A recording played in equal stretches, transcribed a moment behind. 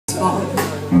for?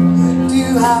 Do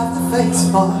you have the face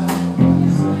for?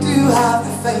 Do you have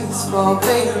the face for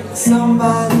being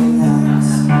somebody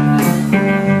else?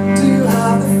 Do you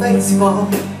have the face for?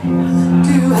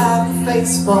 Do you have the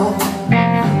face for?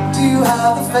 Do you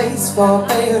have the face for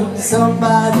being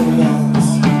somebody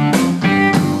else?